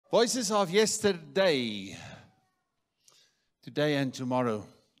Voices of yesterday, today and tomorrow.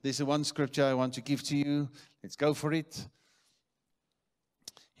 There's one scripture I want to give to you. Let's go for it.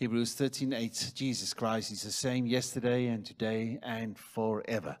 Hebrews 13:8. Jesus Christ is the same yesterday and today and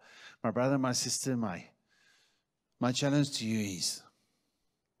forever. My brother, my sister, my challenge to you is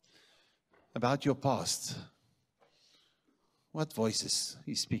about your past. What voices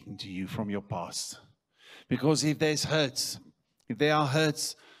is speaking to you from your past? Because if there's hurts, if there are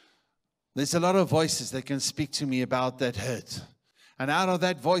hurts, there's a lot of voices that can speak to me about that hurt. And out of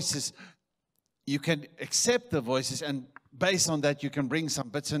that voices, you can accept the voices, and based on that, you can bring some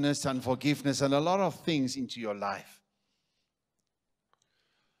bitterness, unforgiveness, and a lot of things into your life.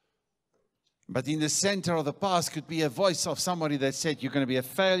 But in the center of the past could be a voice of somebody that said, you're going to be a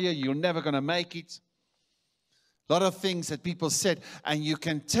failure, you're never going to make it. A lot of things that people said, and you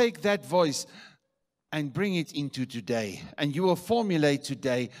can take that voice and bring it into today. And you will formulate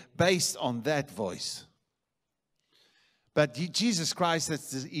today based on that voice. But Jesus Christ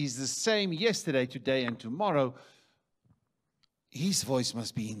is the same yesterday, today, and tomorrow. His voice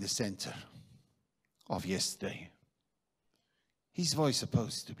must be in the center of yesterday. His voice is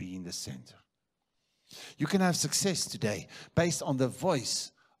supposed to be in the center. You can have success today based on the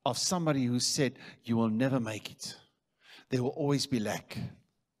voice of somebody who said, you will never make it. There will always be lack.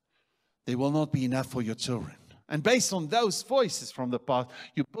 There will not be enough for your children. And based on those voices from the past,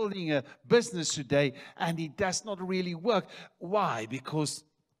 you're building a business today and it does not really work. Why? Because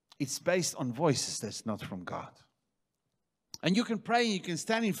it's based on voices that's not from God. And you can pray, you can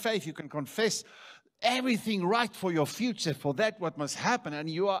stand in faith, you can confess everything right for your future, for that what must happen. And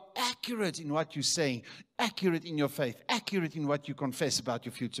you are accurate in what you're saying, accurate in your faith, accurate in what you confess about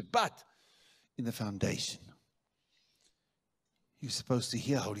your future. But in the foundation, you're supposed to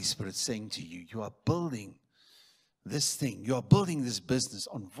hear Holy Spirit saying to you, you are building this thing, you are building this business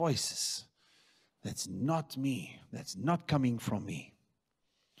on voices. That's not me. That's not coming from me.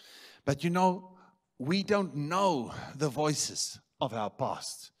 But you know, we don't know the voices of our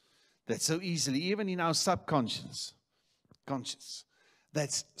past. That so easily, even in our subconscious,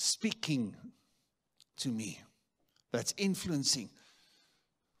 that's speaking to me, that's influencing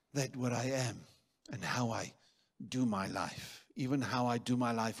that what I am and how I do my life, even how I do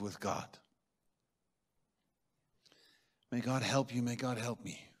my life with God. May God help you, may God help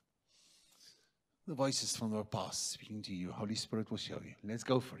me. The voices from the past speaking to you, Holy Spirit will show you. Let's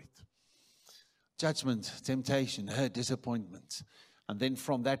go for it. Judgment, temptation, hurt, disappointment. And then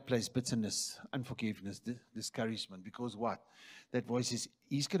from that place, bitterness, unforgiveness, discouragement. Because what? That voice is,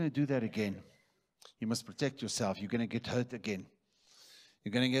 he's going to do that again. You must protect yourself. You're going to get hurt again.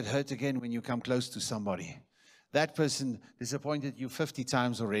 You're going to get hurt again when you come close to somebody. That person disappointed you 50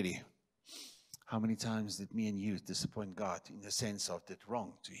 times already. How many times did me and you disappoint God in the sense of that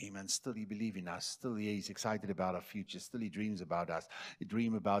wrong to him, and still he believes in us, still he is excited about our future, still he dreams about us, he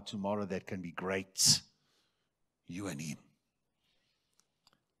dreams about tomorrow that can be great, you and him.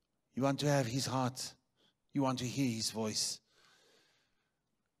 You want to have his heart, you want to hear his voice,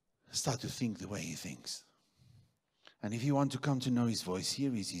 start to think the way he thinks. And if you want to come to know his voice,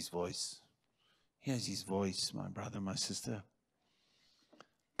 here is his voice. Here's his voice, my brother, my sister.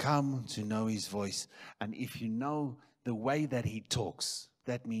 Come to know his voice. And if you know the way that he talks,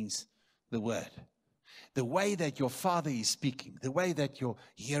 that means the word. The way that your Father is speaking, the way that your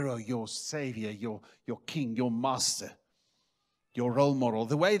hero, your Savior, your King, your Master, your role model,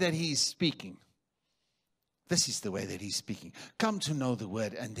 the way that he is speaking. This is the way that he's speaking. Come to know the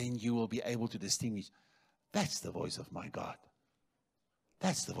word, and then you will be able to distinguish. That's the voice of my God.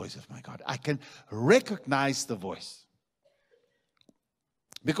 That's the voice of my God. I can recognize the voice.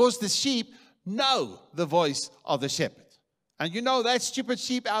 Because the sheep know the voice of the shepherd. And you know that stupid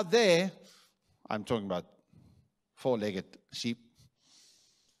sheep out there, I'm talking about four-legged sheep.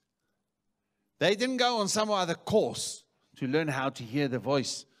 They didn't go on some other course to learn how to hear the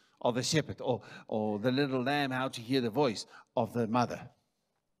voice of the shepherd, or the little lamb, how to hear the voice of the mother.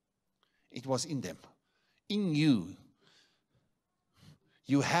 It was in them. In you,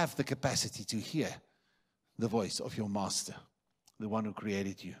 you have the capacity to hear the voice of your master, the one who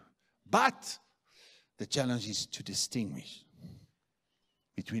created you. But the challenge is to distinguish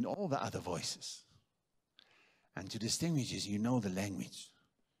between all the other voices. And to distinguish is, you know the language.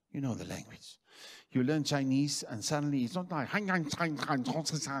 You know the language. You learn Chinese and suddenly it's not like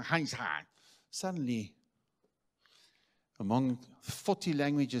suddenly among 40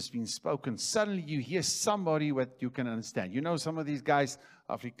 languages being spoken, suddenly you hear somebody what you can understand. You know, some of these guys,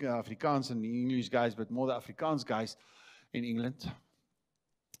 Afrikaans and English guys, but more the Afrikaans guys in England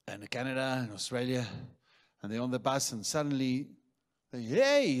and Canada and Australia, and they're on the bus and suddenly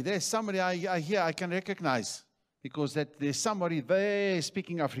Hey, there's somebody I hear I can recognize. Because there's somebody there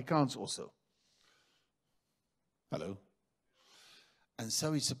speaking Afrikaans also. Hello? And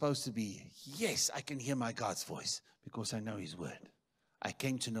so it's supposed to be, yes, I can hear my God's voice because I know His word. I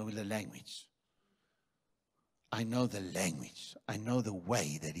came to know the language. I know the language. I know the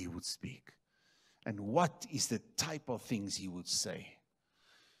way that He would speak. And what is the type of things He would say.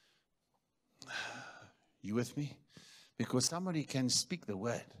 You with me? Because somebody can speak the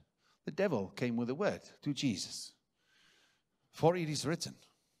word. The devil came with the word to Jesus. For it is written.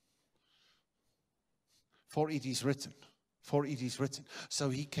 For it is written. For it is written. So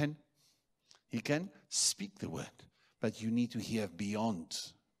he can speak the word. But you need to hear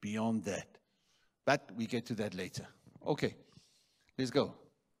beyond that. But we get to that later. Okay, let's go.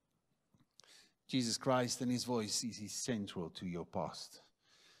 Jesus Christ and His voice is central to your past.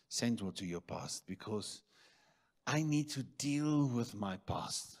 Central to your past. Because I need to deal with my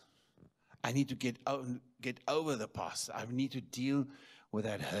past. I need to get over the past. I need to deal with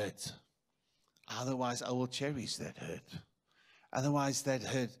that hurt. Otherwise, I will cherish that hurt. Otherwise, that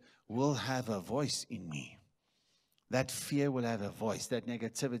hurt will have a voice in me. That fear will have a voice. That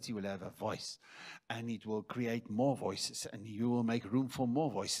negativity will have a voice. And it will create more voices. And you will make room for more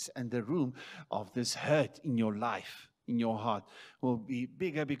voices. And the room of this hurt in your life, in your heart, will be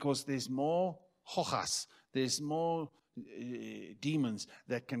bigger because there's more hojas. There's more demons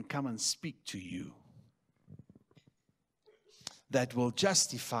that can come and speak to you. That will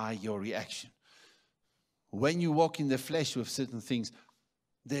justify your reaction. When you walk in the flesh with certain things,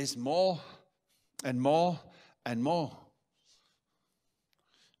 there's more and more and more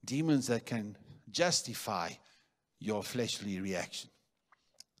demons that can justify your fleshly reaction.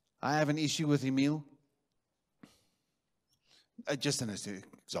 I have an issue with Emil. Just an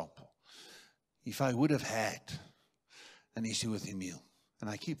example. If I would have had an issue with Emil, and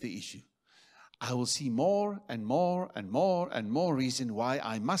I keep the issue, I will see more and more and more and more reason why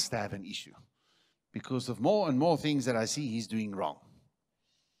I must have an issue. Because of more and more things that I see he's doing wrong.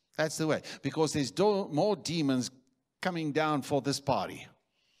 That's the way. Because there's more demons coming down for this party.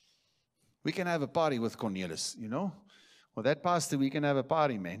 We can have a party with Cornelis, you know. Well, that pastor, we can have a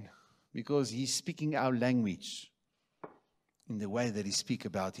party, man. Because he's speaking our language in the way that he speaks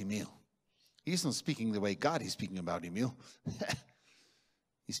about Emil. He's not speaking the way God is speaking about Emil.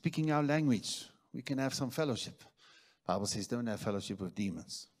 He's speaking our language. We can have some fellowship. The Bible says don't have fellowship with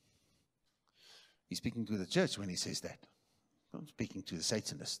demons. He's speaking to the church when he says that. Not speaking to the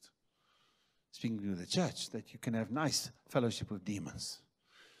Satanist. Speaking to the church that you can have nice fellowship with demons.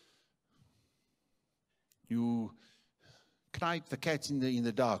 You knife the cat in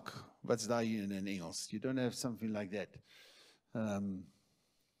the dark. What's that in English? You don't have something like that.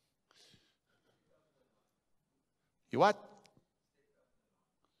 You what?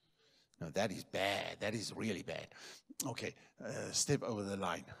 No, that is bad. That is really bad. Okay, step over the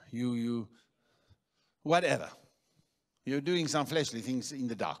line. You, whatever. You're doing some fleshly things in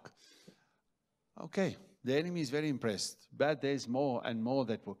the dark. Okay, the enemy is very impressed. But there's more and more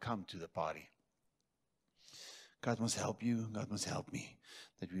that will come to the party. God must help you. God must help me.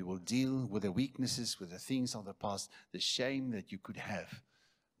 That we will deal with the weaknesses, with the things of the past, the shame that you could have.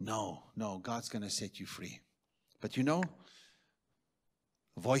 No, God's going to set you free. But you know,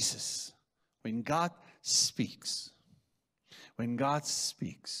 voices. When God speaks,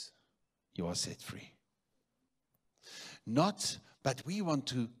 you are set free. But we want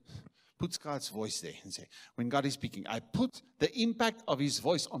to put God's voice there and say, when God is speaking, I put the impact of His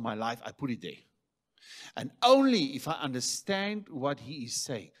voice on my life, I put it there. And only if I understand what He is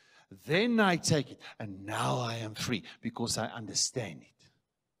saying, then I take it. And now I am free because I understand it.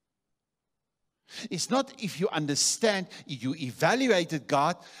 It's not if you understand, you evaluated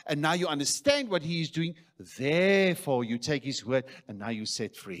God, and now you understand what He is doing, therefore you take His word, and now you're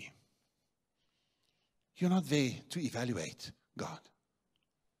set free. You're not there to evaluate God.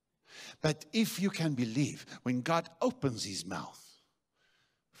 But if you can believe, when God opens His mouth,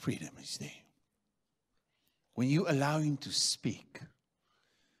 freedom is there. When you allow Him to speak,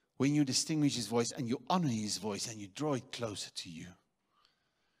 when you distinguish His voice and you honor His voice and you draw it closer to you,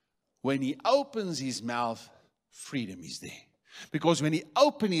 when He opens His mouth, freedom is there. Because when He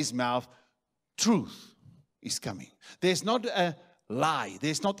opens His mouth, truth is coming. There's not a lie.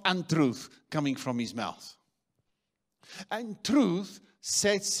 There's not untruth coming from His mouth. And truth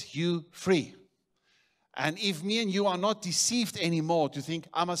sets you free. And if me and you are not deceived anymore to think,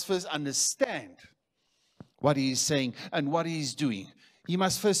 I must first understand what He is saying and what He is doing. He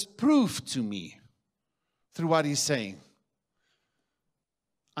must first prove to me through what He's saying.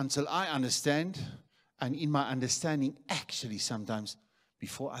 Until I understand, and in my understanding, actually sometimes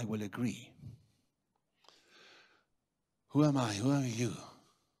before I will agree. Who am I? Who are you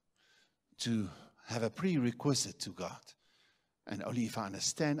to have a prerequisite to God? And only if I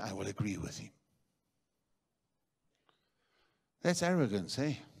understand, I will agree with Him. That's arrogance,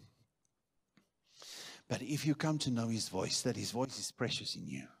 eh? But if you come to know His voice, that His voice is precious in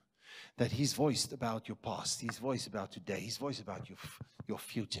you, that His voice about your past, His voice about today, His voice about your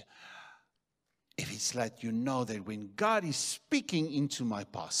future. If it's like you know that when God is speaking into my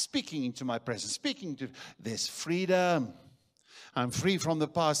past, speaking into my present, there's freedom. I'm free from the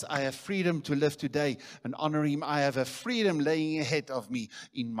past. I have freedom to live today and honor Him. I have a freedom laying ahead of me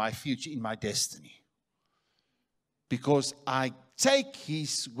in my future, in my destiny. Because I take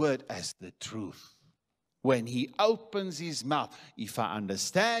His word as the truth. When He opens His mouth, if I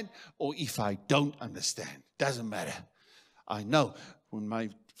understand or if I don't understand, doesn't matter. I know when my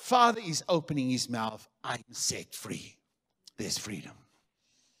Father is opening His mouth, I'm set free. There's freedom.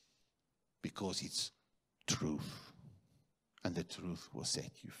 Because it's truth. And the truth will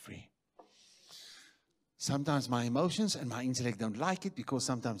set you free. Sometimes my emotions and my intellect don't like it because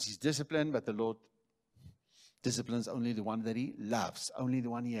sometimes He's disciplined, but the Lord disciplines only the one that He loves, only the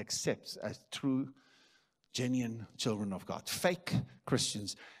one He accepts as true, genuine children of God. Fake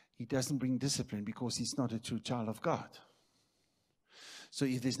Christians, He doesn't bring discipline because He's not a true child of God. So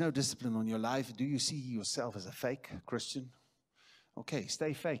if there's no discipline on your life, do you see yourself as a fake Christian? Okay,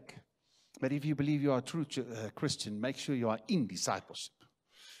 stay fake. But if you believe you are a true Christian, make sure you are in discipleship.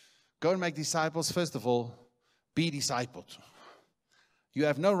 Go and make disciples. First of all, be discipled. You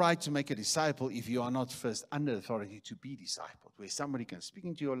have no right to make a disciple if you are not first under authority to be discipled. Where somebody can speak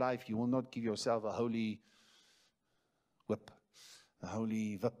into your life, you will not give yourself a holy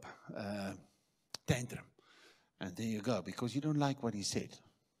tantrum. And there you go, because you don't like what he said.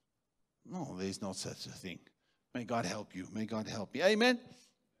 No, there's not such a thing. May God help you. May God help you. Amen?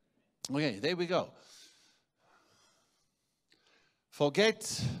 Okay, there we go.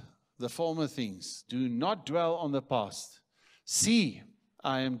 Forget the former things. Do not dwell on the past. See,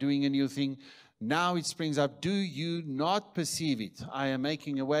 I am doing a new thing. Now it springs up. Do you not perceive it? I am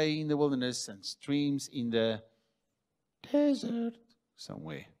making a way in the wilderness and streams in the desert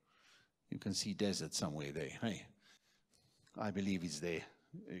somewhere. You can see desert somewhere there. Hey, I believe it's there.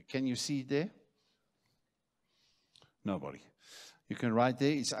 Can you see it there? Nobody. You can write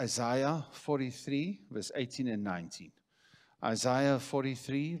there. It's Isaiah 43, verse 18 and 19. Isaiah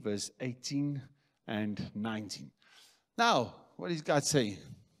 43, verse 18 and 19. Now, what is God saying?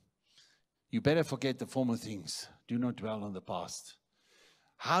 You better forget the former things. Do not dwell on the past.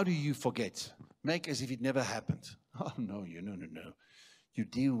 How do you forget? Make as if it never happened. Oh, no. You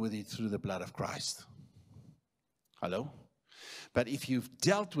deal with it through the blood of Christ. Hello? But if you've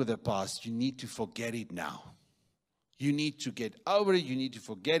dealt with the past, you need to forget it now. You need to get over it. You need to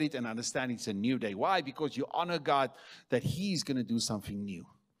forget it and understand it's a new day. Why? Because you honor God that He's going to do something new.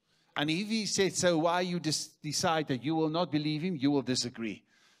 And if He said so, why you decide that you will not believe Him, you will disagree.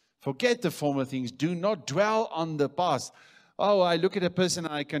 Forget the former things. Do not dwell on the past. Oh, I look at a person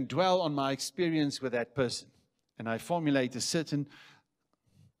and I can dwell on my experience with that person. And I formulate a certain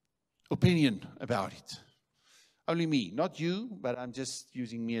opinion about it. Only me, not you, but I'm just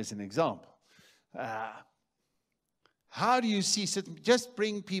using me as an example. How do you see certain, just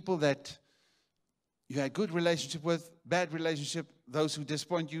bring people that you had good relationship with, bad relationship, those who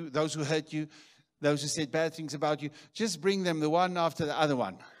disappoint you, those who hurt you, those who said bad things about you. Just bring them the one after the other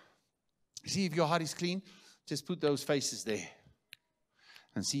one. See if your heart is clean. Just put those faces there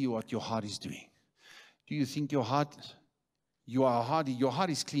and see what your heart is doing. Do you think your heart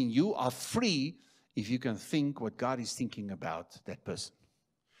is clean? You are free if you can think what God is thinking about that person.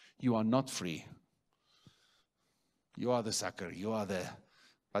 You are not free. You are the sucker. You are the,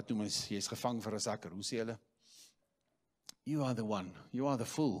 wat noem ons, jy is gevang vir 'n sucker. Hoe sê hulle? You are the one. You are the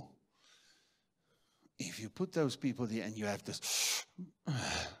fool. If you put those people there and you have this,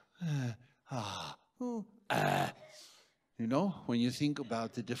 you know, when you think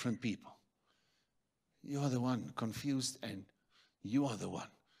about the different people, you are the one confused and you are the one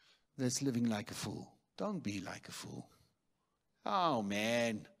that's living like a fool. Don't be like a fool. Oh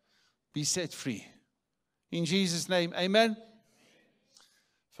man, be set free. In Jesus' name, amen.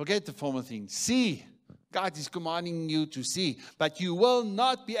 Forget the former things. See, God is commanding you to see, but you will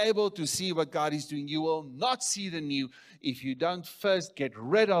not be able to see what God is doing. You will not see the new if you don't first get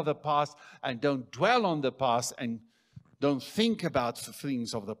rid of the past and don't dwell on the past and don't think about the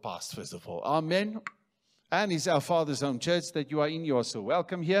things of the past, first of all. Amen. And it's our Father's home church that you are in. You are so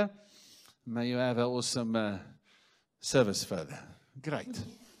welcome here. May you have an awesome service further. Great.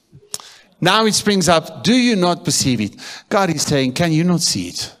 Now it springs up. Do you not perceive it? God is saying, can you not see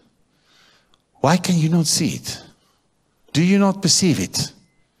it? Why can you not see it? Do you not perceive it?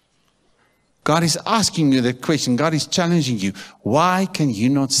 God is asking you that question. God is challenging you. Why can you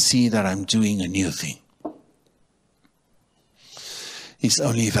not see that I'm doing a new thing? It's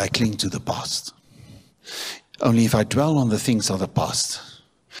only if I cling to the past. Only if I dwell on the things of the past.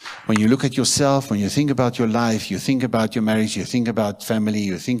 When you look at yourself, when you think about your life, you think about your marriage, you think about family,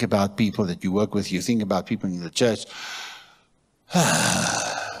 you think about people that you work with, you think about people in the church.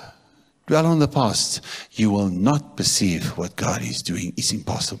 Dwell on the past. You will not perceive what God is doing. It's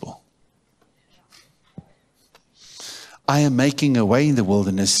impossible. I am making a way in the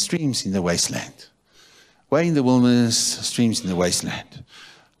wilderness, streams in the wasteland. Way in the wilderness, streams in the wasteland.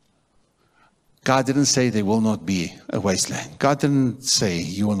 God didn't say there will not be a wasteland. God didn't say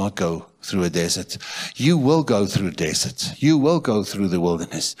you will not go through a desert. You will go through a desert. You will go through the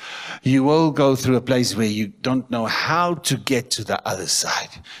wilderness. You will go through a place where you don't know how to get to the other side.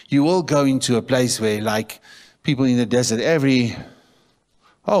 You will go into a place where, like people in the desert,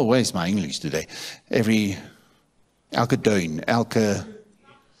 where's my English today?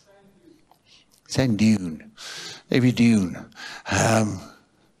 Sand dune. Every dune.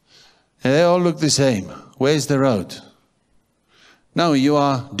 They all look the same. Where's the road? No, you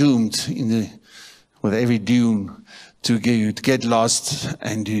are doomed with every dune to get lost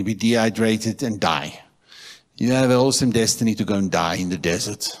and to be dehydrated and die. You have an awesome destiny to go and die in the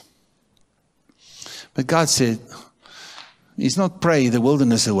desert. But God said, He's not pray the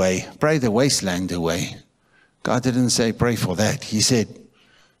wilderness away, pray the wasteland away. God didn't say pray for that. He said,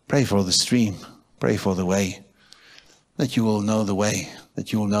 pray for the stream, pray for the way, that you will know the way,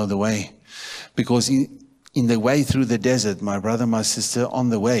 that you will know the way. Because in the way through the desert, my brother, my sister, on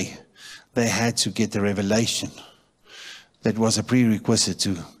the way, they had to get the revelation. That was a prerequisite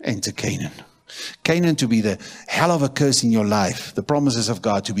to enter Canaan. Canaan to be the hell of a curse in your life. The promises of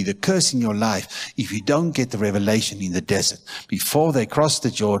God to be the curse in your life. If you don't get the revelation in the desert. Before they crossed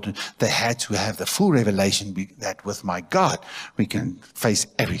the Jordan, they had to have the full revelation that with my God, we can face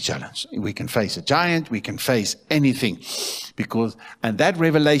every challenge. We can face a giant. We can face anything. And that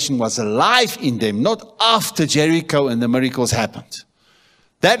revelation was alive in them, not after Jericho and the miracles happened.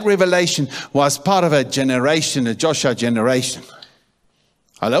 That revelation was part of a generation, a Joshua generation.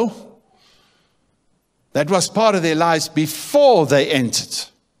 Hello? That was part of their lives before they entered.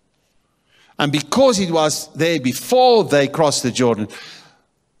 And because it was there before they crossed the Jordan,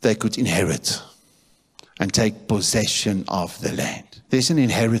 they could inherit and take possession of the land. There's an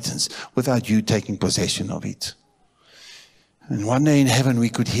inheritance without you taking possession of it. And one day in heaven we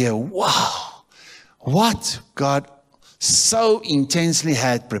could hear, wow, what God so intensely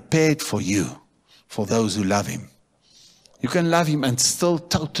had prepared for you, for those who love Him. You can love Him and still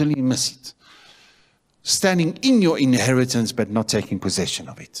totally miss it. Standing in your inheritance, but not taking possession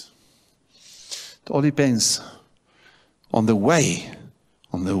of it. It all depends on the way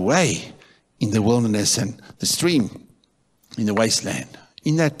in the wilderness and the stream in the wasteland.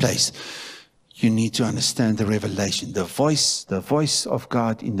 In that place, you need to understand the revelation, the voice of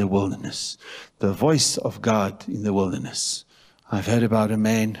God in the wilderness. The voice of God in the wilderness. I've heard about a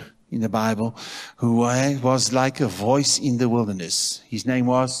man in the Bible who was like a voice in the wilderness. His name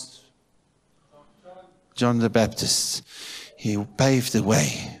was John the Baptist. He paved the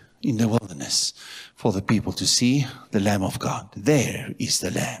way in the wilderness for the people to see the Lamb of God. There is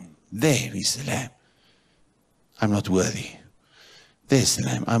the Lamb. There is the Lamb. I'm not worthy. There's the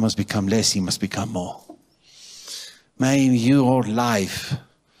Lamb. I must become less. He must become more. May your life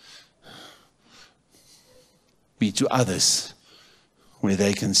be to others where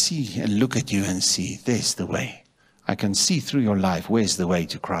they can see and look at you and see, there's the way. I can see through your life, where's the way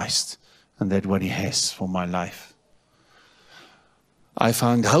to Christ? And that's what He has for my life. I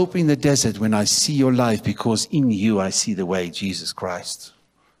found hope in the desert when I see your life, because in you I see the way, Jesus Christ.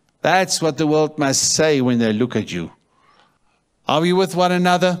 That's what the world must say when they look at you. Are we with one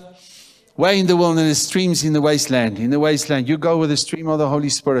another? Way in the wilderness, streams in the wasteland. In the wasteland, you go with the stream of the Holy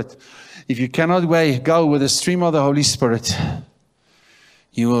Spirit. If you cannot go with the stream of the Holy Spirit,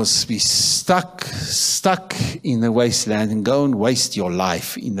 you will be stuck in the wasteland and go and waste your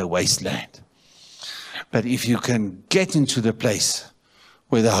life in the wasteland. But if you can get into the place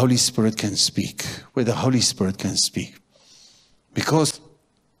where the Holy Spirit can speak, because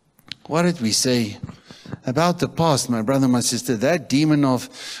what did we say about the past, my brother, my sister? That demon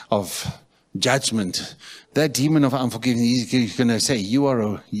of judgment, that demon of unforgiveness, he's going to say,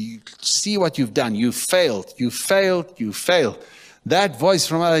 you see what you've done, you failed. That voice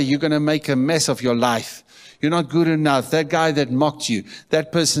from other, you're going to make a mess of your life. You're not good enough. That guy that mocked you,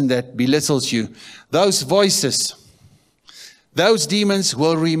 that person that belittles you, those voices, those demons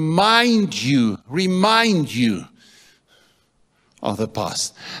will remind you of the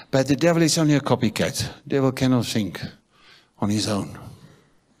past. But the devil is only a copycat. The devil cannot think on his own.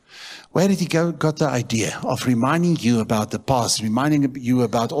 Where did he got the idea of reminding you about the past, reminding you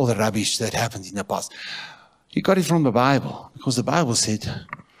about all the rubbish that happened in the past? He got it from the Bible, because the Bible said,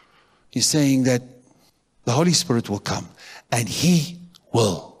 he's saying that the Holy Spirit will come and he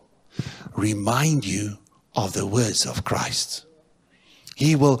will remind you of the words of Christ.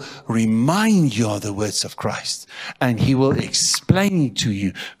 He will remind you of the words of Christ, and he will explain it to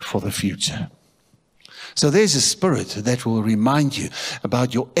you for the future. So there's a spirit that will remind you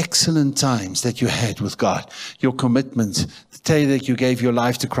about your excellent times that you had with God, your commitment, the day that you gave your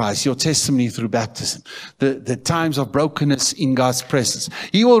life to Christ, your testimony through baptism, the times of brokenness in God's presence.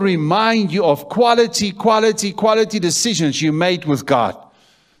 He will remind you of quality decisions you made with God,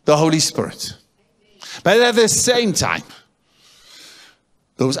 the Holy Spirit. But at the same time,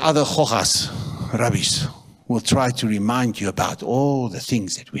 those other chochas, rubbish, will try to remind you about all the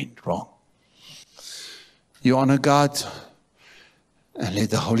things that went wrong. You honor God and let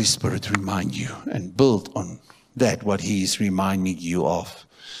the Holy Spirit remind you and build on that what he is reminding you of.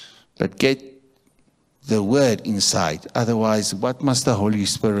 But get the word inside. Otherwise, what must the Holy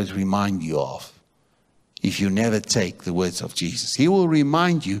Spirit remind you of if you never take the words of Jesus? He will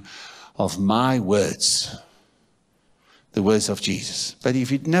remind you of my words, the words of Jesus. But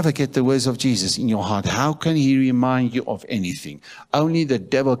if you never get the words of Jesus in your heart, how can he remind you of anything? Only the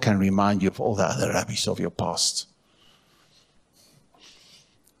devil can remind you of all the other rubbish of your past.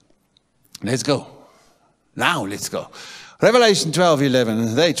 Let's go. Now let's go. Revelation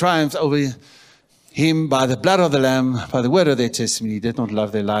 12:11. They triumphed over him by the blood of the Lamb, by the word of their testimony. Did not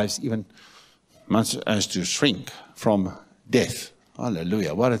love their lives even much as to shrink from death.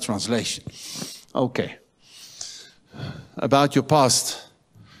 Hallelujah. What a translation. Okay. About your past.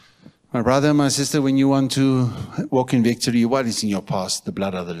 My brother, my sister, when you want to walk in victory, what is in your past? The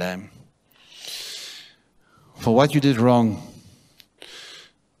blood of the Lamb. For what you did wrong,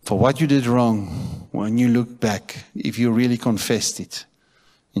 when you look back, if you really confessed it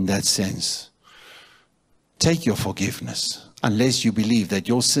in that sense, take your forgiveness, unless you believe that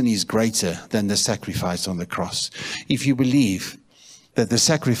your sin is greater than the sacrifice on the cross. If you believe that the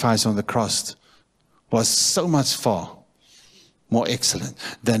sacrifice on the cross was so much far more excellent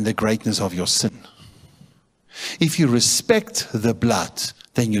than the greatness of your sin. If you respect the blood,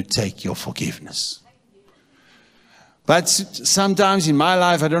 then you take your forgiveness. But sometimes in my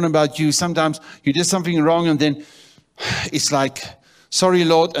life, I don't know about you, sometimes you did something wrong and then it's like, sorry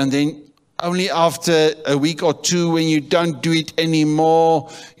Lord, and then only after a week or two when you don't do it anymore,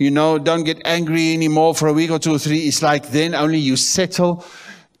 don't get angry anymore for a week or two or three, it's like then only you settle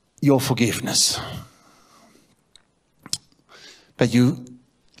your forgiveness. But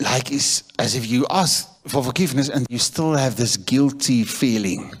it's as if you ask for forgiveness and you still have this guilty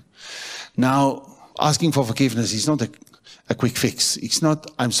feeling. Now, asking for forgiveness is not a quick fix. It's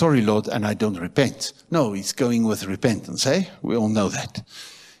not, I'm sorry, Lord, and I don't repent. No, it's going with repentance, eh? We all know that.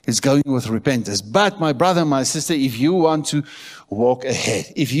 It's going with repentance. But my brother, my sister, if you want to walk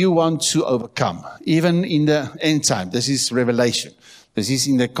ahead, if you want to overcome, even in the end time, this is Revelation. This is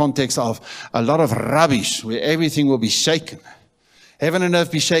in the context of a lot of rubbish where everything will be shaken. Heaven and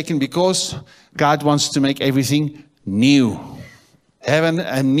earth be shaken because God wants to make everything new. Heaven,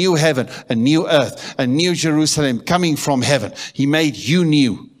 a new earth, a new Jerusalem coming from heaven. He made you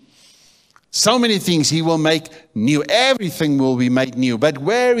new. So many things he will make new. Everything will be made new. But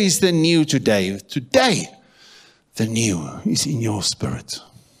where is the new today? Today, the new is in your spirit.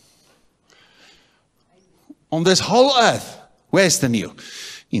 On this whole earth, where's the new?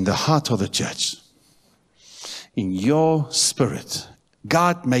 In the heart of the church. In your spirit.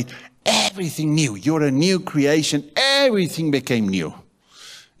 God made everything new. You're a new creation. Everything became new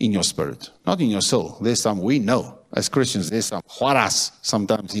in your spirit, not in your soul. There's some, we know as Christians, there's some huaras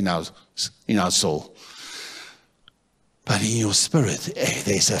sometimes in our soul. But in your spirit,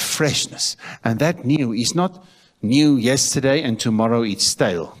 there's a freshness. And that new is not new yesterday and tomorrow it's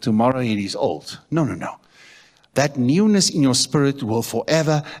stale. Tomorrow it is old. No. That newness in your spirit will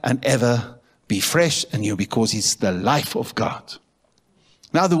forever and ever be fresh and new because it's the life of God.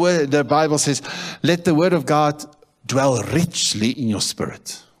 Now the Bible says, let the word of God dwell richly in your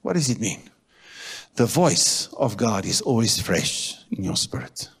spirit. What does it mean? The voice of God is always fresh in your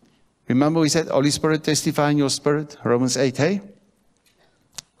spirit. Remember we said, Holy Spirit testify in your spirit. Romans 8, hey?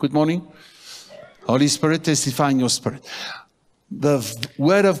 Good morning. Holy Spirit testify in your spirit. The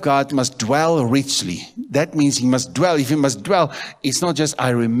word of God must dwell richly. That means he must dwell. If he must dwell, it's not just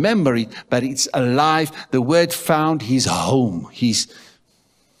I remember it, but it's alive. The word found his home, his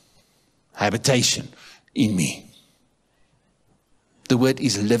habitation in me. The word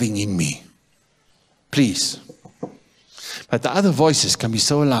is living in me. Please. But the other voices can be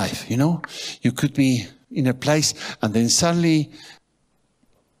so alive, you know. You could be in a place and then suddenly,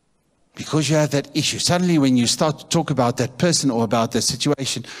 because you have that issue, suddenly when you start to talk about that person or about the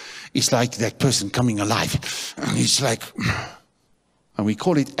situation, it's like that person coming alive. And it's like, and we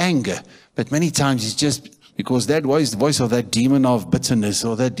call it anger, but many times it's just because that voice, the voice of that demon of bitterness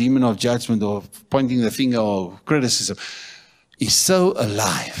or that demon of judgment or pointing the finger or criticism is so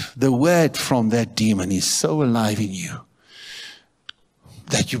alive. The word from that demon is so alive in you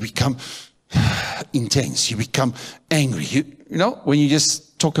that you become intense, you become angry. You know, when you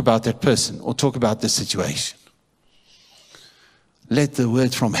just talk about that person or talk about the situation. Let the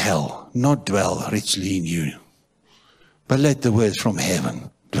word from hell not dwell richly in you, but let the word from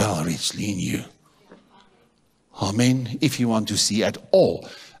heaven dwell richly in you. Amen. If you want to see at all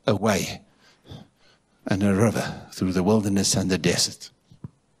a way and a river through the wilderness and the desert.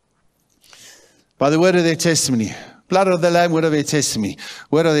 By the word of their testimony, blood of the Lamb, word of their testimony.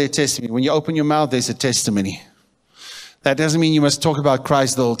 Word of their testimony. When you open your mouth, there's a testimony. That doesn't mean you must talk about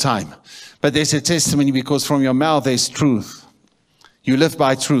Christ the whole time. But there's a testimony because from your mouth there's truth. You live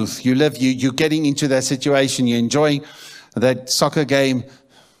by truth. You're getting into that situation. You're enjoying that soccer game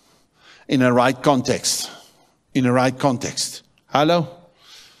in a right context. In a right context. Hello?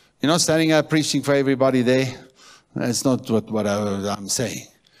 You're not standing up preaching for everybody there. That's not what I'm saying.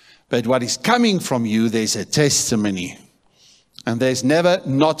 But what is coming from you, there's a testimony. And there's never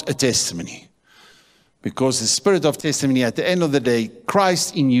not a testimony. Because the spirit of testimony, at the end of the day,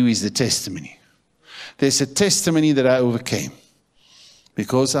 Christ in you is the testimony. There's a testimony that I overcame.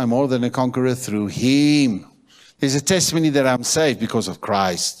 Because I'm more than a conqueror through him. There's a testimony that I'm saved because of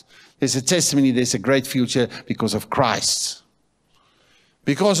Christ. There's a testimony there's a great future because of Christ.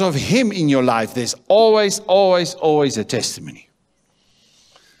 Because of him in your life, there's always, always, always a testimony.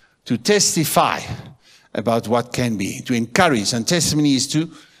 To testify about what can be. To encourage. And testimony is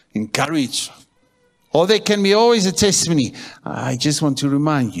to encourage. Or there can be always a testimony. I just want to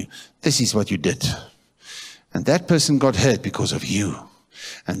remind you, this is what you did. And that person got hurt because of you.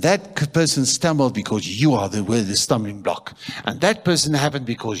 And that person stumbled because you are the stumbling block. And that person happened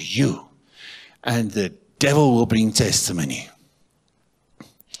because you. And the devil will bring testimony.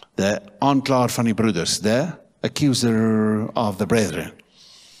 The aanklaer van die broeders, the accuser of the brethren.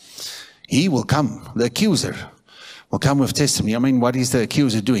 He will come, the accuser will come with testimony. I mean, what is the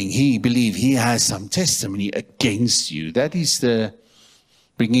accuser doing? He believes he has some testimony against you. That is the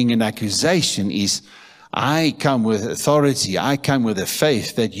bringing an accusation is, I come with authority. I come with a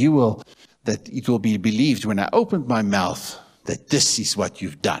faith that it will be believed when I opened my mouth that this is what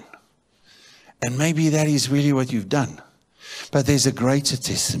you've done. And maybe that is really what you've done. But there's a greater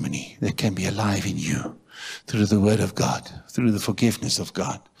testimony that can be alive in you through the word of God, through the forgiveness of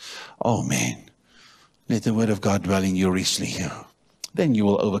God. Oh man, let the word of God dwell in you richly here. Then you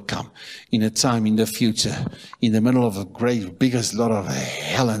will overcome in a time in the future, in the middle of a great, biggest lot of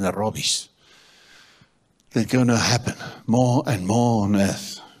hell and rubbish. That's going to happen more and more on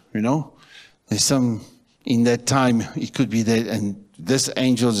earth. You know, there's some, in that time, it could be that, and this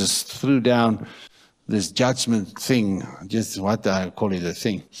angel just threw down this judgment thing, just what I call it a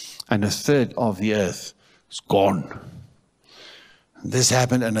thing, and a third of the earth is gone. This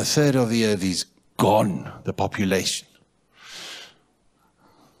happened, and a third of the earth is gone, the population.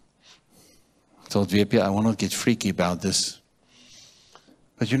 I told VP, I will not get freaky about this.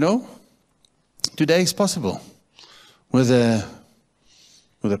 But you know, today is possible. With a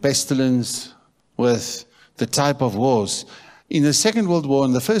pestilence, with the type of wars. In the Second World War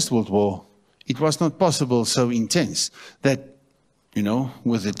and the First World War, it was not possible so intense that, you know,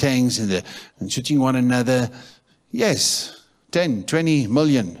 with the tanks and shooting one another. Yes, 10, 20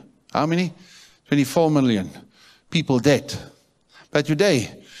 million. How many? 24 million people dead. But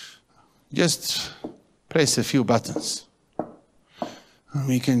today, just press a few buttons.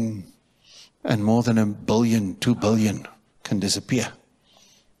 We can, and more than 1 billion, 2 billion can disappear.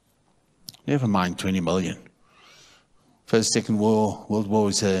 Never mind 20 million. First, Second World War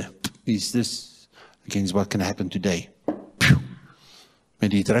is this against what can happen today.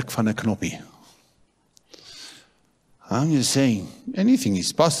 Met die druk van 'n knoppie. I'm just saying, anything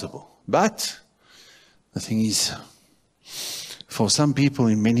is possible. But the thing is, for some people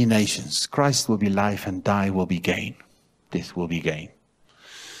in many nations, Christ will be life and die will be gain. Death will be gain.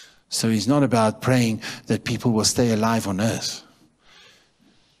 So it's not about praying that people will stay alive on earth.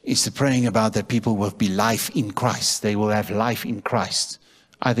 is the praying about that people will be life in Christ. They will have life in Christ,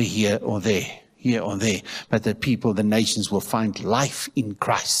 either here or there, but that people, the nations, will find life in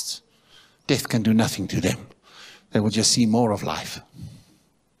Christ. Death can do nothing to them. They will just see more of life.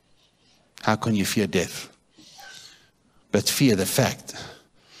 How can you fear death? But fear the fact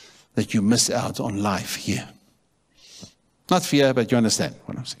that you miss out on life here. Not fear, but you understand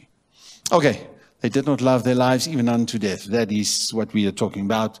what I'm saying. Okay, they did not love their lives even unto death. That is what we are talking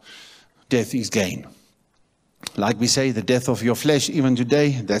about. Death is gain. Like we say, the death of your flesh, even today,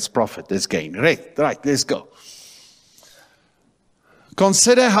 that's profit, that's gain. Right, let's go.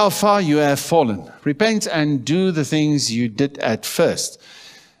 Consider how far you have fallen. Repent and do the things you did at first.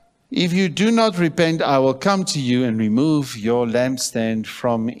 If you do not repent, I will come to you and remove your lampstand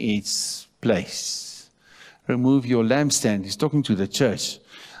from its place. Remove your lampstand. He's talking to the church.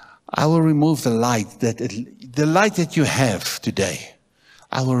 I will remove the light that you have today.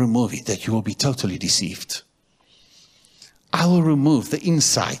 I will remove it, that you will be totally deceived. I will remove the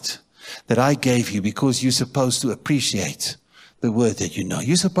insight that I gave you because you're supposed to appreciate the word that you know.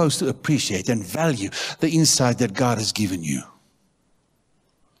 You're supposed to appreciate and value the insight that God has given you.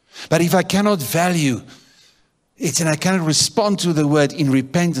 But if I cannot value it and I cannot respond to the word in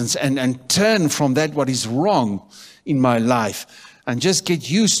repentance and turn from that what is wrong in my life and just get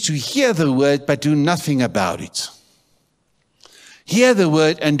used to hear the word but do nothing about it. Hear the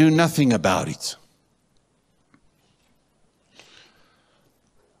word and do nothing about it.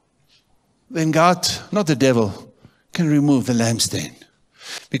 Then God, not the devil, can remove the lampstand.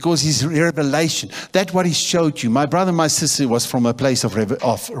 Because his revelation, that what he showed you, my brother, my sister, was from a place of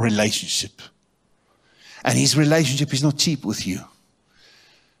relationship. And his relationship is not cheap with you.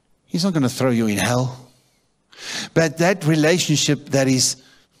 He's not going to throw you in hell. But that relationship that is,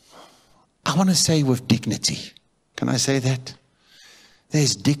 I want to say with dignity. Can I say that?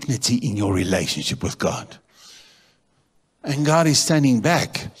 There's dignity in your relationship with God. And God is standing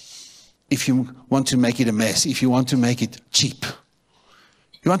back if you want to make it a mess, if you want to make it cheap.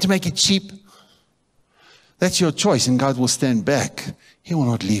 You want to make it cheap? That's your choice, and God will stand back. He will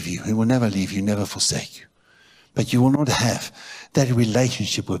not leave you. He will never leave you, never forsake you. But you will not have that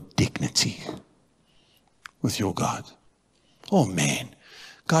relationship with dignity with your God. Oh man,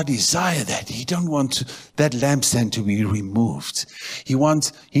 God desires that. He don't want that lampstand to be removed. He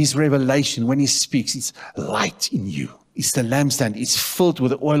wants his revelation. When he speaks, it's light in you. It's the lampstand. It's filled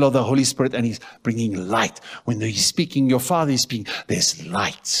with the oil of the Holy Spirit and he's bringing light. When he's speaking, your Father is speaking, there's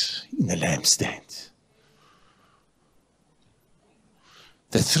light in the lampstand.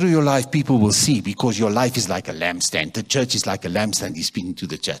 That through your life, people will see because your life is like a lampstand. The church is like a lampstand. He's speaking to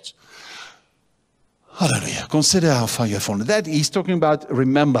the church. Hallelujah. Consider how far you have fallen. That he's talking about,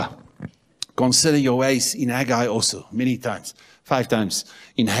 remember. Consider your ways in Haggai also, many times. 5 times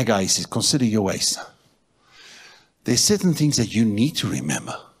in Haggai he says, consider your ways. There's certain things that you need to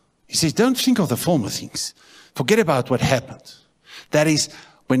remember. He says, don't think of the former things. Forget about what happened. That is,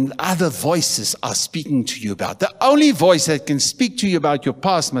 when other voices are speaking to you about. The only voice that can speak to you about your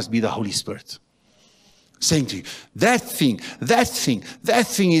past must be the Holy Spirit. Saying to you, that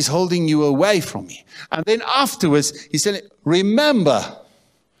thing is holding you away from me. And then afterwards, he said, remember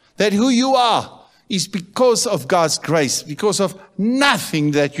that who you are is because of God's grace, because of nothing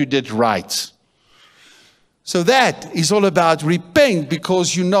that you did right. So that is all about repent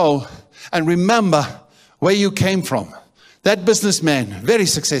because you know and remember where you came from. That businessman, very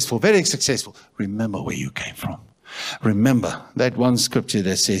successful. Remember where you came from. Remember that one scripture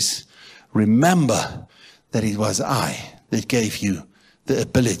that says, remember that it was I that gave you the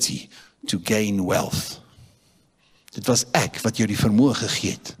ability to gain wealth. Dit was ek wat jou die vermoë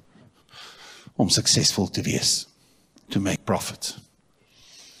gegee het om succesvol te wees, to make profit.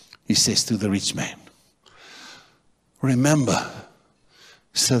 He says to the rich man, remember,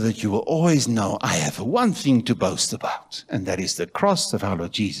 so that you will always know I have one thing to boast about, and that is the cross of our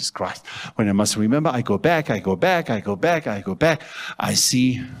Lord Jesus Christ. When I must remember, I go back, I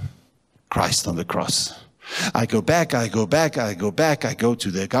see Christ on the cross. I go back, I go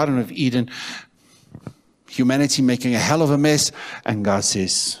to the Garden of Eden, humanity making a hell of a mess, and God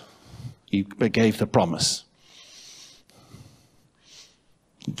says, He gave the promise.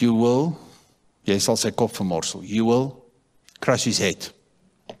 You will, jy sal sy kop vermorsel. You will crush his head.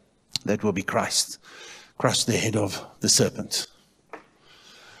 That will be Christ. Crush the head of the serpent.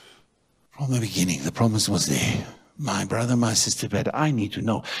 From the beginning, the promise was there. My brother, my sister, but I need to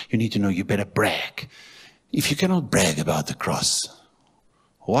know. You need to know you better brag. If you cannot brag about the cross,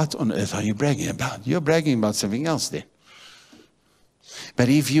 what on earth are you bragging about? You're bragging about something else then. But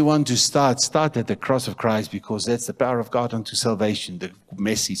if you want to start at the cross of Christ, because that's the power of God unto salvation, the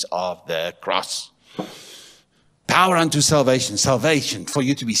message of the cross. Power unto salvation, salvation for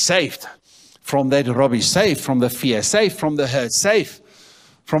you to be saved from that rubbish, saved from the fear, saved from the hurt, saved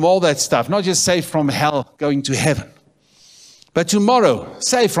from all that stuff, not just saved from hell, going to heaven. But tomorrow,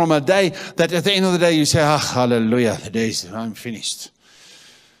 saved from a day that at the end of the day you say, hallelujah, I'm finished.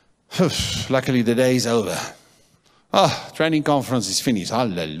 Luckily the day is over. Training conference is finished.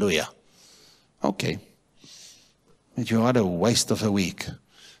 Hallelujah. Okay. But you had a waste of a week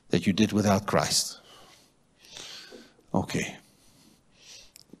that you did without Christ. Okay.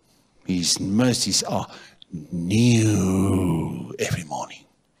 His mercies are new every morning.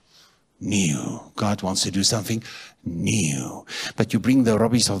 New. God wants to do something new. But you bring the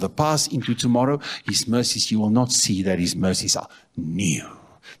rubbish of the past into tomorrow, His mercies, you will not see that His mercies are new.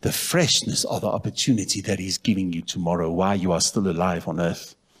 The freshness of the opportunity that He's giving you tomorrow while you are still alive on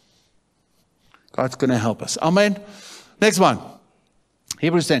earth. God's going to help us. Amen. Next one.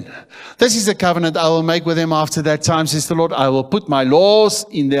 Hebrews 10. This is the covenant I will make with them after that time, says the Lord. I will put my laws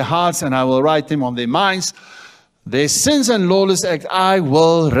in their hearts and I will write them on their minds. Their sins and lawless act I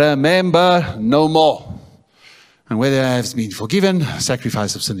will remember no more. And where they have been forgiven,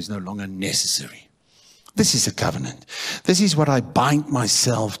 sacrifice of sin is no longer necessary. This is a covenant. This is what I bind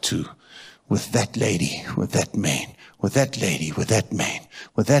myself to with that lady, with that man, with that lady, with that man,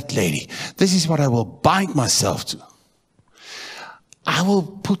 with that lady. This is what I will bind myself to. I will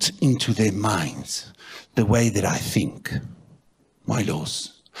put into their minds the way that I think, my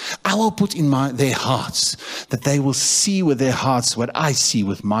laws. I will put in their hearts that they will see with their hearts what I see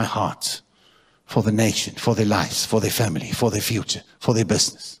with my heart for the nation, for their lives, for their family, for their future, for their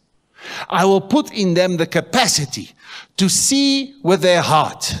business. I will put in them the capacity to see with their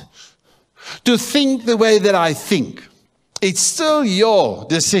heart, to think the way that I think. It's still your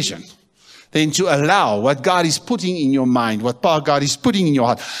decision then to allow what God is putting in your mind, what power God is putting in your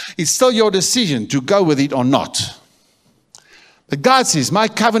heart. It's still your decision to go with it or not. But God says, my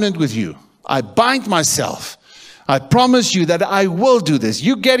covenant with you, I bind myself. I promise you that I will do this.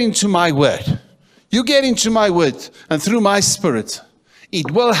 You get into my word. You get into my word, and through my spirit,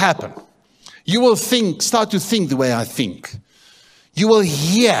 it will happen. You will start to think the way I think. You will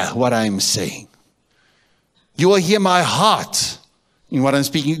hear what I am saying. You will hear my heart in what I'm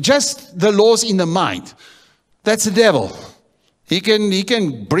speaking. Just the laws in the mind. That's the devil. He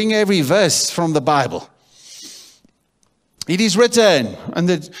can bring every verse from the Bible. It is written, and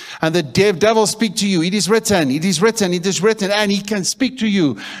the devil speak to you. It is written, it is written, it is written, and he can speak to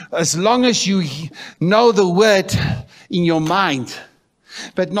you as long as you know the word in your mind,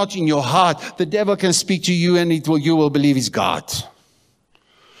 but not in your heart. The devil can speak to you, and you will believe it's God.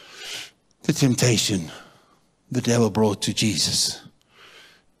 The temptation the devil brought to Jesus.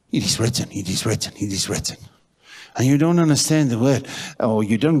 It is written, it is written, it is written. And you don't understand the word, or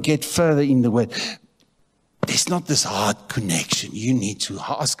you don't get further in the word. There's not this hard connection. You need to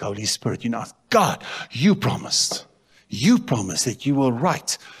ask Holy Spirit. You know, God, you promised that you will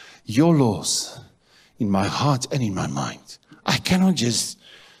write your laws in my heart and in my mind. I cannot just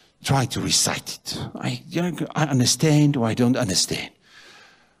try to recite it. I understand or I don't understand.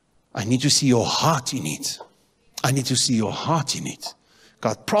 I need to see your heart in it. I need to see your heart in it.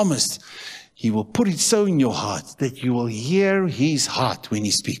 God promised He will put it so in your heart that you will hear His heart when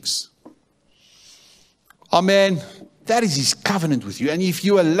He speaks. Amen. That is His covenant with you. And if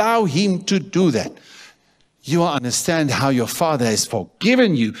you allow Him to do that, you will understand how your Father has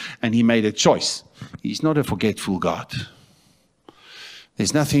forgiven you and He made a choice. He's not a forgetful God.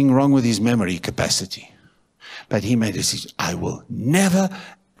 There's nothing wrong with His memory capacity. But He made a decision. I will never,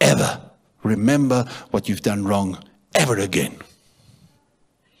 ever remember what you've done wrong ever again.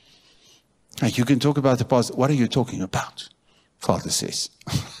 Like you can talk about the past. What are you talking about? Father says.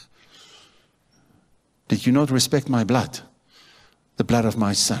 Did you not respect my blood? The blood of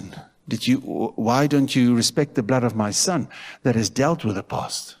my son. Why don't you respect the blood of my son that has dealt with the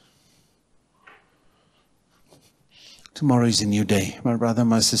past? Tomorrow is a new day. My brother,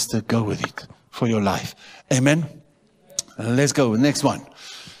 my sister, go with it for your life. Amen. Let's go. Next one.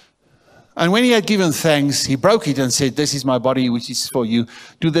 And when He had given thanks, He broke it and said, this is my body which is for you.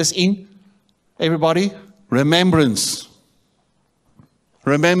 Do this in, everybody, remembrance.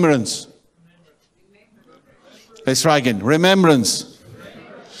 Remembrance. Let's try again. Remembrance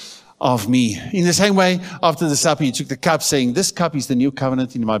of me. In the same way, after the supper, He took the cup, saying, this cup is the new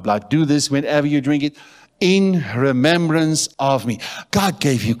covenant in my blood. Do this whenever you drink it in remembrance of me. God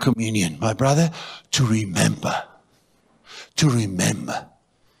gave you communion, my brother, to remember. To remember.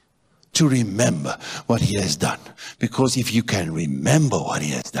 to remember what he has done. Because if you can remember what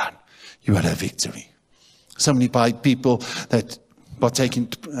he has done, you will have victory. So many people that partake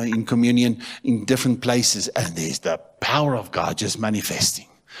in communion in different places, and there's the power of God just manifesting.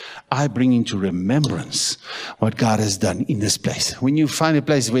 I bring into remembrance what God has done in this place. When you find a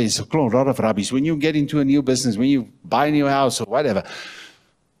place where there's a lot of rubbish, when you get into a new business, when you buy a new house or whatever,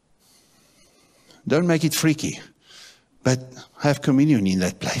 don't make it freaky, but have communion in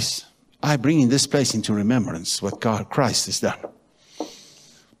that place. I bring in this place into remembrance what Christ has done.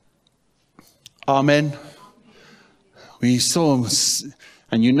 Amen. We saw,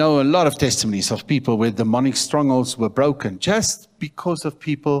 and you know, a lot of testimonies of people where demonic strongholds were broken just because of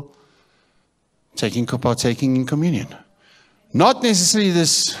people partaking in communion. Not necessarily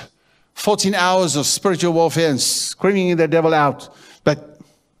this 14 hours of spiritual warfare and screaming the devil out, but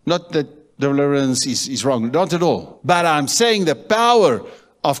not that deliverance is wrong, not at all. But I'm saying the power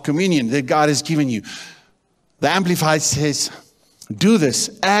of communion that God has given you. The Amplified says, do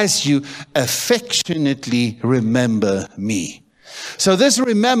this as you affectionately remember me. So this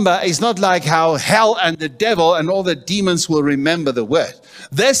remember is not like how hell and the devil and all the demons will remember the word.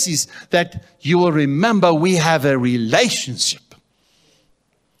 This is that you will remember we have a relationship.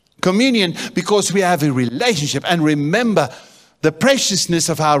 Communion, because we have a relationship, and remember the preciousness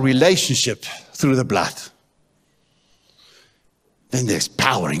of our relationship through the blood. Then there's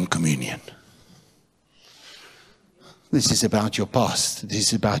power in communion. This is about your past. This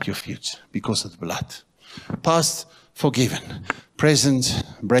is about your future because of the blood. Past, forgiven. Present,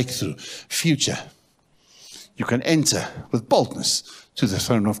 breakthrough. Future, you can enter with boldness to the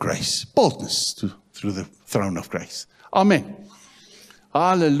throne of grace. Boldness through the throne of grace. Amen.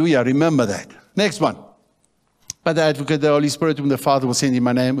 Hallelujah. Remember that. Next one. But the advocate, the Holy Spirit, whom the Father will send in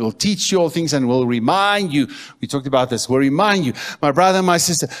my name, will teach you all things and will remind you. We talked about this. Will remind you. My brother and my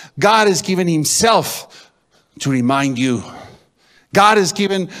sister, God has given himself to remind you. God has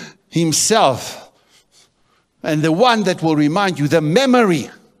given himself. And the one that will remind you, the memory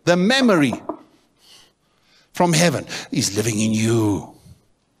from heaven is living in you.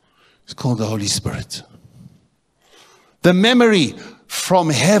 It's called the Holy Spirit. The memory from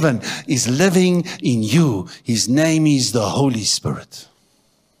heaven is living in you. His name is the Holy Spirit.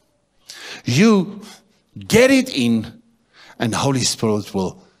 You get it in, and the Holy Spirit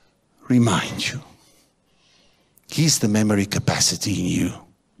will remind you. He's the memory capacity in you.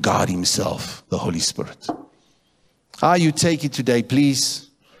 God himself, the Holy Spirit. You take it today, please.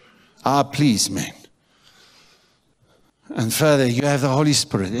 Please, man. And further, you have the Holy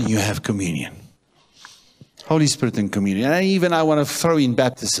Spirit and you have communion. Holy Spirit and communion. And I want to throw in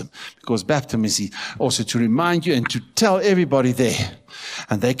baptism, because baptism is also to remind you and to tell everybody there.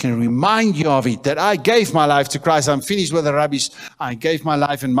 And they can remind you of it, that I gave my life to Christ. I'm finished with the rubbish. I gave my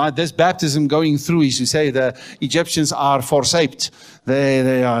life, and this baptism going through is to say the Egyptians are forsaped.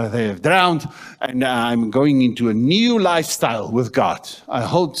 They're drowned, and I'm going into a new lifestyle with God.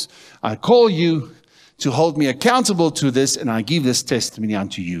 I call you to hold me accountable to this, and I give this testimony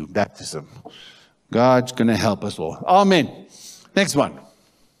unto you, baptism. God's going to help us all. Amen. Next one.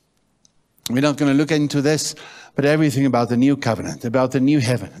 We're not going to look into this, but everything about the new covenant, about the new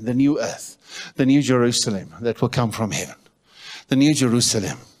heaven, the new earth, the new Jerusalem that will come from heaven. The new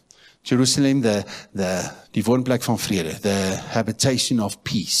Jerusalem. Jerusalem, die woonplek van vrede, the habitation of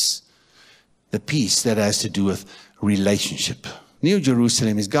peace. The peace that has to do with relationship. New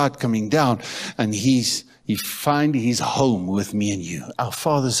Jerusalem is God coming down, and He find his home with me and you. Our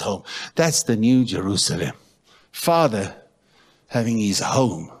Father's home. That's the new Jerusalem. Father having his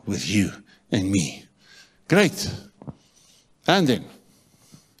home with you and me. Great. And then,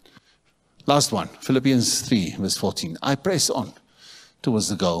 last one. Philippians 3 verse 14. I press on towards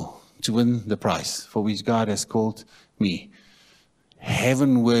the goal to win the prize for which God has called me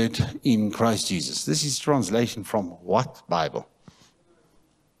heavenward in Christ Jesus. This is translation from what Bible?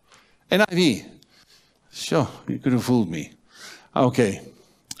 NIV. Sure, you could have fooled me. Okay.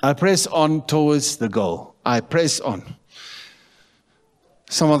 I press on towards the goal. I press on.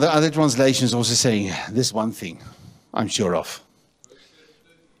 Some of the other translations also saying this one thing I'm sure of.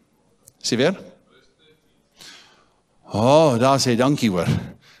 Sê weer? Oh, daar sê dankie hoor.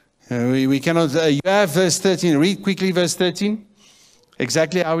 We cannot, you have verse 13. Read quickly verse 13.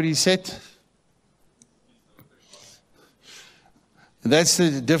 Exactly how it is said. That's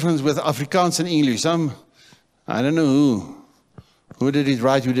the difference with Afrikaans and English. I don't know who did it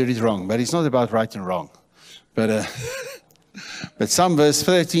right, who did it wrong. But it's not about right and wrong. But some verse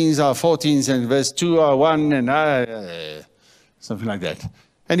 13s are 14s and verse 2 are 1 and something like that.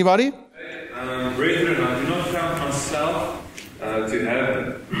 Anybody? Brethren, I do not count myself to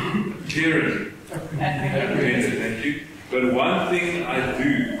have Apprehended, thank you. But one thing I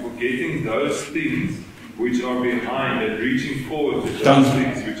do, forgetting those things which are behind and reaching forward to those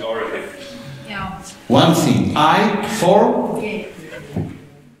things which are ahead. Yeah. One thing. I forget.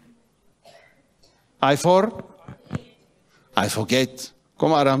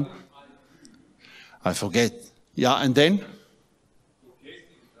 Kom Adam. I forget. Yeah, and then?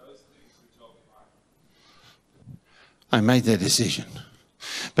 I made that decision.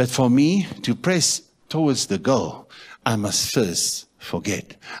 But for me to press towards the goal, I must first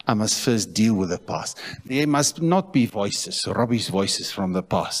forget. I must first deal with the past. There must not be voices, rubbish voices from the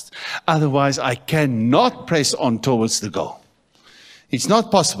past. Otherwise, I cannot press on towards the goal. It's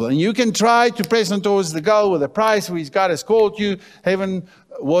not possible. And you can try to press on towards the goal with a prize which God has called you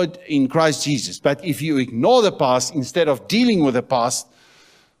heavenward in Christ Jesus. But if you ignore the past instead of dealing with the past,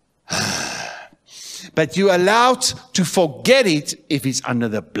 but you're allowed to forget it if it's under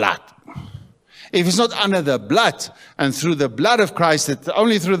the blood. If it's not under the blood and through the blood of Christ,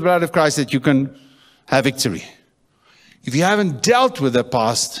 only through the blood of Christ that you can have victory. If you haven't dealt with the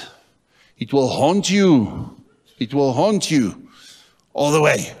past, it will haunt you. It will haunt you all the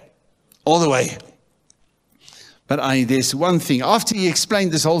way. All the way. But there's one thing. After he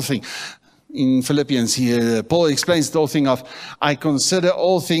explained this whole thing, in Philippians here, Paul explains the whole thing of, I consider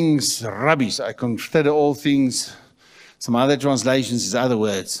all things rubbish. I consider all things, some other translations is other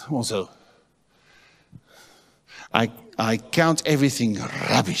words also. I count everything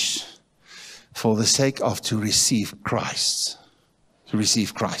rubbish for the sake of to receive Christ. To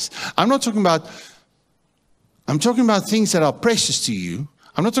receive Christ. I'm talking about things that are precious to you.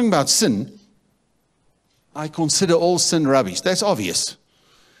 I'm not talking about sin. I consider all sin rubbish. That's obvious.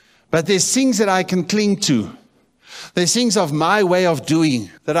 But there's things that I can cling to. There's things of my way of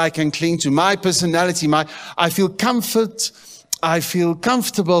doing that I can cling to. My personality, I feel comfort. I feel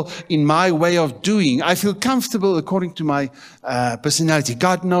comfortable in my way of doing. I feel comfortable according to my personality.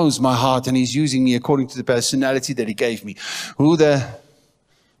 God knows my heart and He's using me according to the personality that He gave me. Who the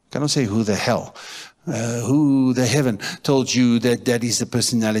heaven told you that is the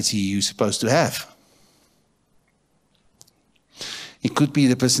personality you're supposed to have? It could be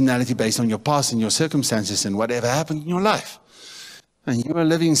the personality based on your past and your circumstances and whatever happened in your life. And you are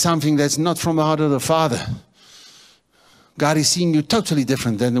living something that's not from the heart of the Father. God is seeing you totally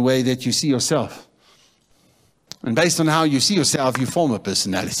different than the way that you see yourself. And based on how you see yourself, you form a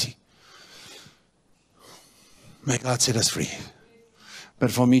personality. May God set us free. But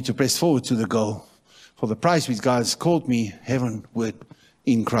for me to press forward to the goal, for the prize which God has called me heavenward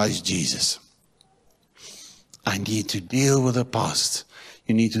in Christ Jesus. I need to deal with the past.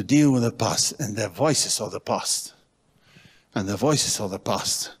 You need to deal with the past and the voices of the past. And the voices of the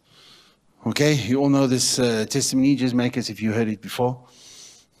past. Okay, you all know this testimony, just make as if you heard it before.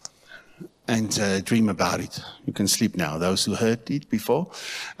 And dream about it. You can sleep now, those who heard it before.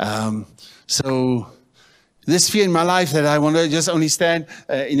 So this fear in my life that I want to just only stand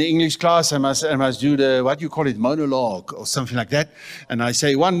in the English class, I must do the, what do you call it, monologue or something like that. And I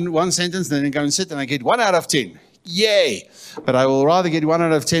say one sentence, then I go and sit and I get 1 out of 10. Yay! But I will rather get 1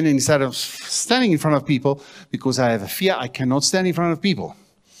 out of 10 instead of standing in front of people because I have a fear I cannot stand in front of people.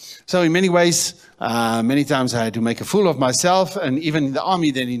 So in many ways, many times I had to make a fool of myself. And even in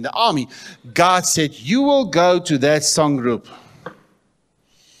the army, God said, you will go to that song group.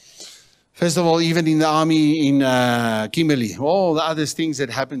 First of all, even in the army in Kimberley, all the other things that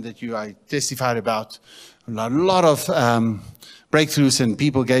happened that I testified about, a lot of breakthroughs and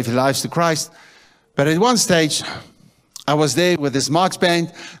people gave their lives to Christ. But at one stage, I was there with this march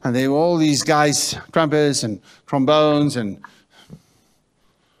band, and there were all these guys, trumpets and trombones and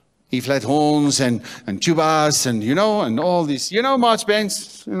E-flat horns and tubas and, and all these, march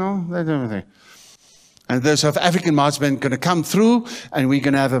bands, that everything. And the South African march band going to come through, and we're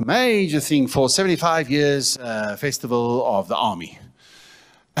going to have a major thing for 75 years festival of the army.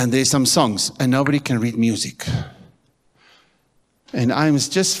 And there's some songs, and nobody can read music. And I'm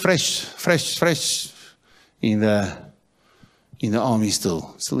just fresh in the army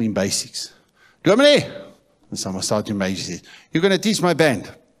still in basics. Germany! And someone started in basics. You're going to teach my band.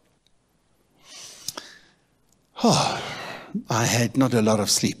 Oh, I had not a lot of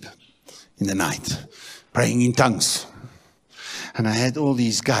sleep in the night, praying in tongues. And I had all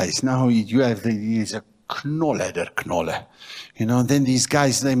these guys. Now you have these knoller. And then these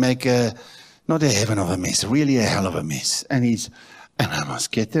guys, they make not a heaven of a mess, really a hell of a mess. And I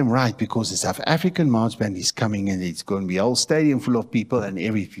must get them right because the South African march band is coming and it's going to be a whole stadium full of people and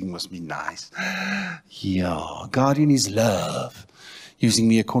everything must be nice. Yeah, God in His love, using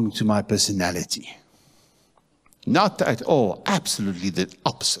me according to my personality. Not at all, absolutely the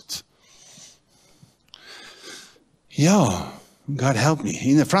opposite. Yeah, God help me.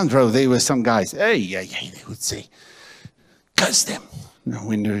 In the front row, there were some guys. Hey, they would say, curse them.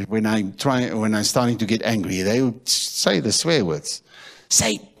 When I'm starting to get angry, they would say the swear words.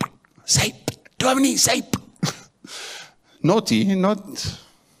 Say, do you have any? Say. Naughty, not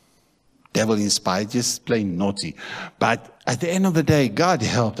devil inspired, just plain naughty. But at the end of the day, God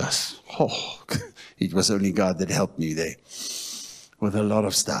helped us. Oh, it was only God that helped me there with a lot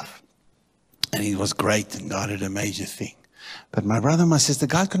of stuff. And it was great, and God did a major thing. But my brother, my sister,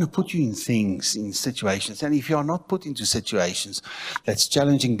 God's going to put you in things, in situations. And if you are not put into situations that's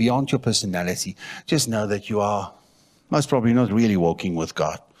challenging beyond your personality, just know that you are most probably not really walking with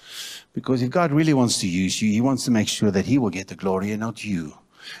God. Because if God really wants to use you, He wants to make sure that He will get the glory and not you.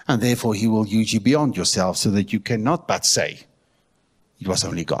 And therefore, He will use you beyond yourself so that you cannot but say, it was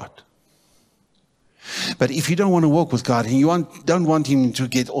only God. But if you don't want to walk with God and you don't want Him to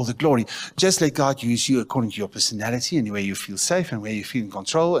get all the glory, just let God use you according to your personality and where you feel safe and where you feel in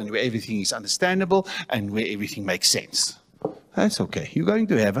control and where everything is understandable and where everything makes sense. That's okay. You're going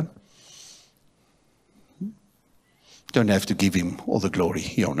to heaven. Don't have to give Him all the glory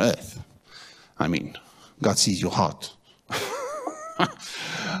here on earth. I mean, God sees your heart.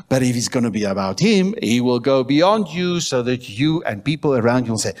 But if it's going to be about Him, He will go beyond you so that you and people around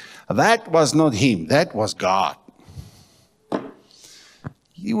you will say, that was not Him, that was God.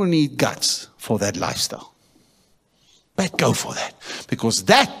 You will need guts for that lifestyle. But go for that. Because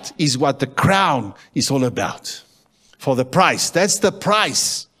that is what the crown is all about. For the price. That's the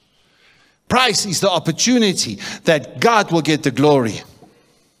price. Price is the opportunity that God will get the glory.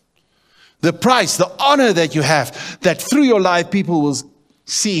 The price, the honor that you have, that through your life people will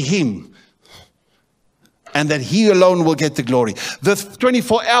see Him and that He alone will get the glory. The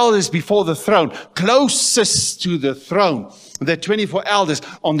 24 elders before the throne, closest to the throne, the 24 elders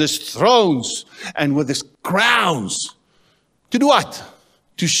on these thrones and with these crowns. To do what?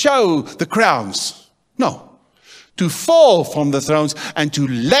 To show the crowns? No. To fall from the thrones and to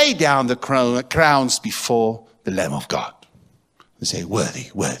lay down the crowns before the Lamb of God. And say, worthy,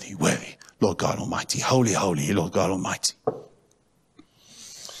 worthy, worthy, Lord God Almighty. Holy, holy, Lord God Almighty.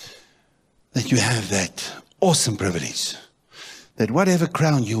 That you have that awesome privilege. That whatever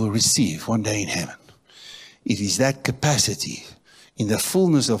crown you will receive one day in heaven, it is that capacity in the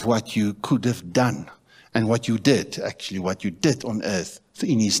fullness of what you could have done and what you did, actually what you did on earth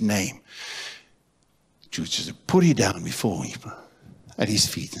in His name. To just put it down before Him at His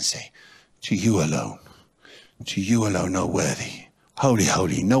feet and say, to you alone, no worthy, holy,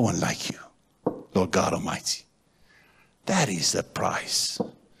 holy, no one like you, Lord God Almighty. That is the price.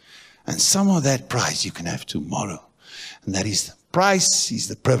 And some of that price you can have tomorrow. And that is, price is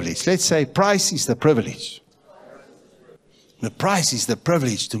the privilege. Let's say price is the privilege. The price is the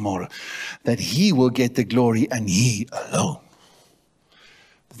privilege tomorrow. That He will get the glory and He alone.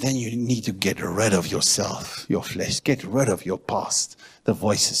 Then you need to get rid of yourself, your flesh. Get rid of your past, the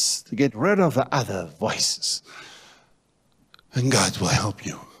voices. To get rid of the other voices. And God will help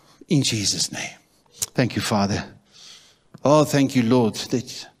you. In Jesus' name. Thank you, Father. Oh, thank you, Lord,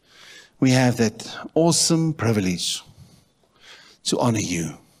 that we have that awesome privilege to honor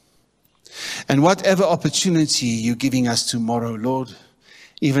you. And whatever opportunity you're giving us tomorrow, Lord,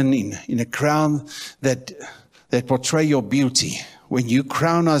 even in a crown that portray your beauty, when you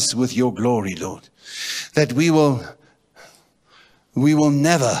crown us with your glory, Lord, that we will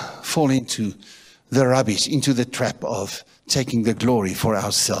never fall into the rubbish, into the trap of taking the glory for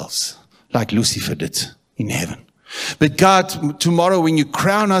ourselves, like Lucifer did in heaven. But God, tomorrow when you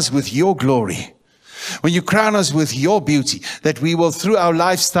crown us with your glory, when you crown us with your beauty, that we will, through our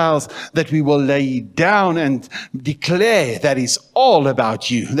lifestyles, that we will lay down and declare that is all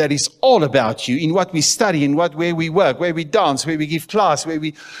about you. That is all about you in what we study, in where we work, where we dance, where we give class, where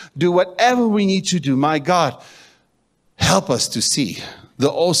we do whatever we need to do. My God, help us to see the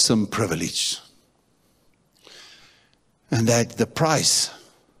awesome privilege. And that the price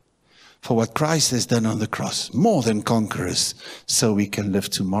for what Christ has done on the cross, more than conquerors, so we can live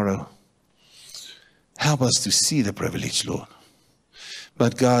tomorrow. Help us to see the privilege, Lord.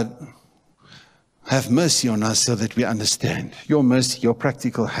 But God, have mercy on us so that we understand your mercy, your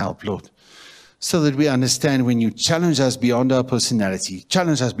practical help, Lord. So that we understand when you challenge us beyond our personality,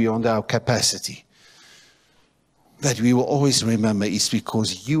 challenge us beyond our capacity, that we will always remember it's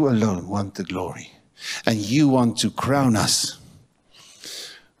because you alone want the glory. And you want to crown us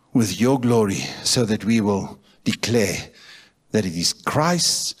with your glory so that we will declare that it is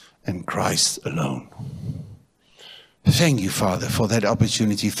Christ and Christ alone. Thank you, Father, for that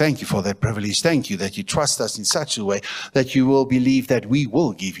opportunity. Thank you for that privilege. Thank you that you trust us in such a way that you will believe that we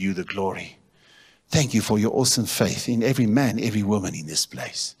will give you the glory. Thank you for your awesome faith in every man, every woman in this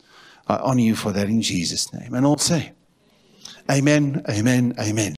place. I honor you for that in Jesus' name. And all say, amen, amen, amen.